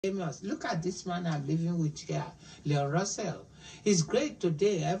famous. Look at this man I'm living with here, Leon Russell. He's great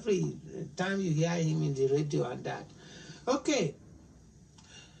today. Every time you hear him in the radio and that. Okay.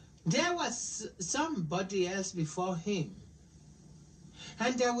 There was somebody else before him.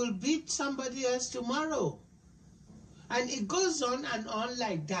 And there will be somebody else tomorrow. And it goes on and on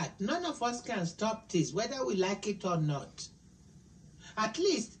like that. None of us can stop this, whether we like it or not. At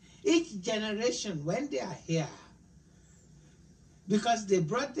least each generation, when they are here, because they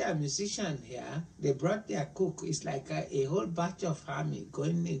brought their musician here, they brought their cook. It's like a whole batch of army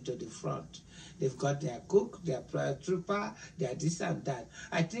going into the front. They've got their cook, their trooper, their this and that.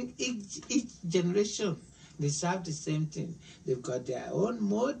 I think each generation, they serve the same thing. They've got their own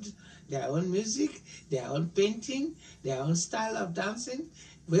mode, their own music, their own painting, their own style of dancing,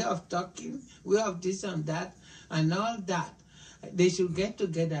 way of talking, way of this and that, and all that. They should get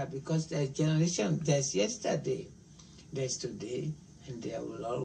together because there's generation, there's yesterday, there's today, and there will always